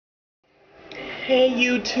Hey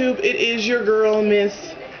YouTube, it is your girl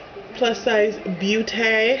Miss Plus Size Beauty.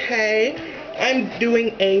 Hey, I'm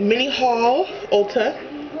doing a mini haul, Ulta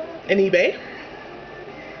and eBay.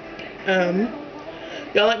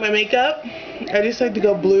 Y'all like my makeup? I decided to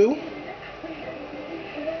go blue.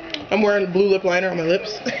 I'm wearing blue lip liner on my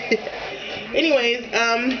lips. Anyways,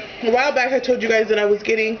 a while back I told you guys that I was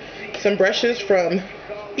getting some brushes from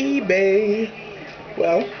eBay.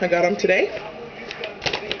 Well, I got them today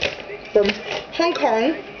from Hong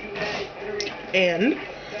Kong, and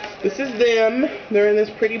this is them. They're in this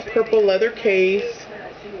pretty purple leather case.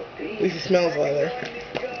 At least it smells leather.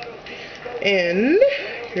 And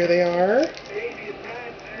here they are.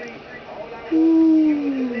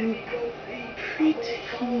 Ooh,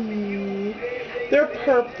 pretty. They're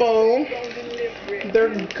purple.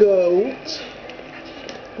 They're goat.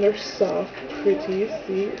 They're soft, pretty.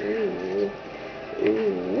 See? Ooh.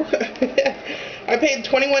 Ooh. I paid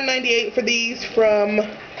 $21.98 for these from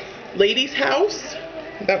Lady's House.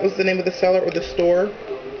 That was the name of the seller or the store.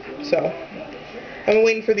 So I've been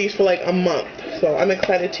waiting for these for like a month. So I'm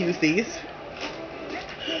excited to use these.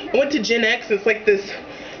 I went to Gen X. It's like this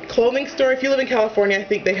clothing store. If you live in California, I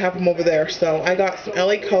think they have them over there. So I got some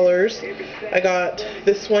LA colors. I got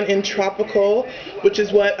this one in tropical, which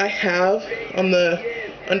is what I have on the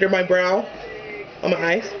under my brow, on my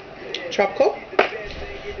eyes. Tropical.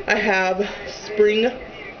 I have Spring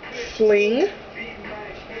Fling.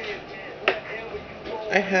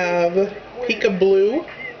 I have Pika Blue.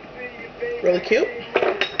 Really cute.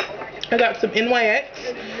 I got some NYX.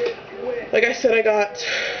 Like I said, I got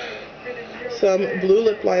some blue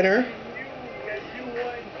lip liner,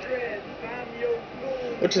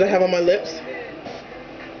 which I have on my lips.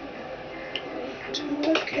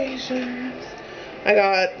 2 occasions. I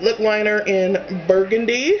got lip liner in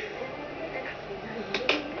burgundy,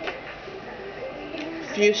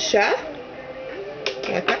 fuchsia,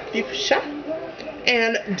 like that, fuchsia,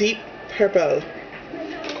 and deep purple.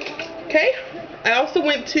 Okay, I also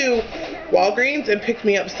went to Walgreens and picked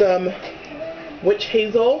me up some witch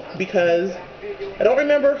hazel because I don't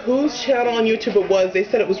remember whose channel on YouTube it was. They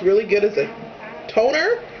said it was really good as a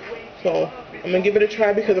toner, so I'm gonna give it a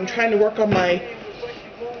try because I'm trying to work on my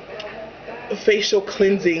facial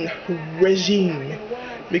cleansing regime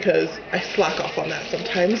because I slack off on that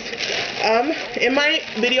sometimes. In my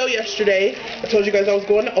video yesterday, I told you guys I was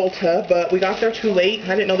going to Ulta, but we got there too late.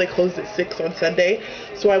 I didn't know they closed at 6 on Sunday,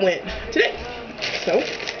 so I went today. So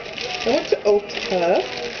I went to Ulta.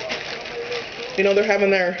 You know, they're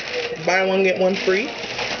having their buy one get one free.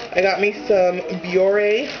 I got me some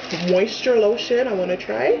Biore moisture lotion I want to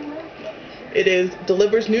try. It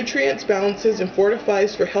delivers nutrients, balances, and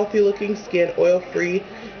fortifies for healthy looking skin, oil-free,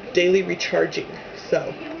 daily recharging.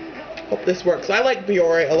 So, hope this works. I like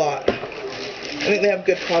Biore a lot. I think they have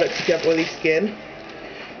good products if you have oily skin.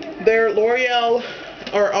 Their L'Oreal,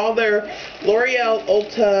 or all their L'Oreal,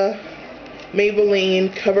 Ulta,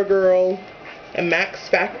 Maybelline, CoverGirl, and Max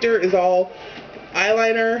Factor is all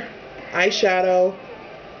eyeliner, eyeshadow,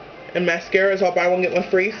 and mascara is all buy one get one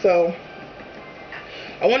free. So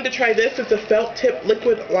I wanted to try this. It's a felt tip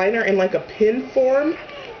liquid liner in like a pin form.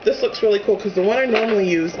 This looks really cool because the one I normally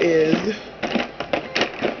use is,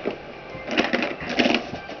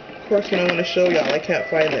 of course, when I want to show y'all, I can't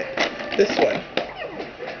find it. This one.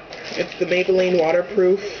 It's the Maybelline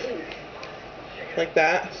waterproof, like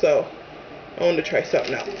that. So I wanted to try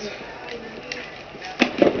something else.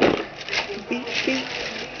 Beep, beep.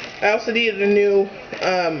 I also needed a new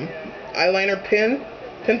eyeliner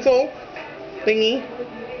pencil thingy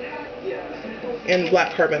in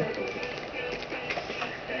black carbon.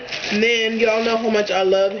 And then y'all know how much I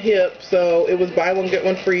love hip, so it was buy one get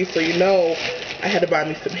one free, so you know I had to buy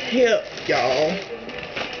me some hip, y'all.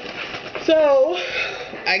 So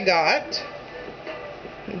I got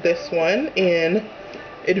this one in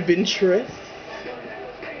adventurous.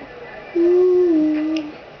 Ooh.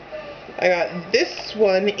 I got this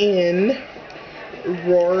one in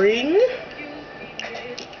roaring.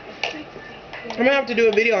 I'm gonna have to do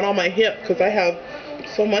a video on all my hip because I have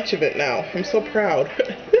so much of it now. I'm so proud.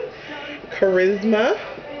 Charisma.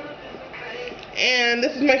 And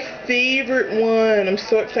this is my favorite one. I'm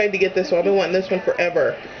so excited to get this one. I've been wanting this one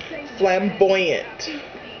forever. Flamboyant.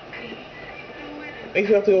 Makes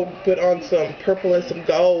me have to go put on some purple and some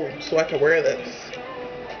gold so I can wear this.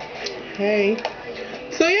 Okay.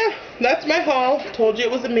 So yeah, that's my haul. Told you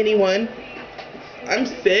it was a mini one. I'm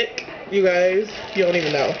sick, you guys. You don't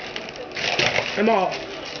even know. I'm all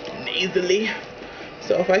nasally.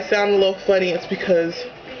 So if I sound a little funny, it's because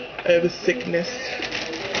I have a sickness.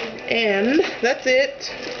 And that's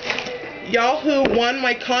it. Y'all who won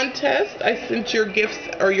my contest, I sent your gifts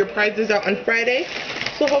or your prizes out on Friday.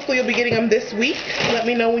 So hopefully you'll be getting them this week. Let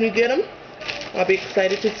me know when you get them. I'll be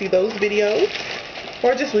excited to see those videos.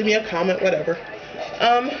 Or just leave me a comment, whatever.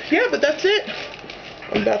 Yeah, but that's it.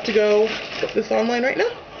 I'm about to go put this online right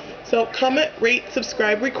now. So comment, rate,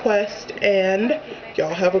 subscribe, request, and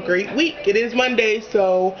y'all have a great week. It is Monday,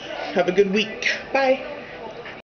 so have a good week. Bye.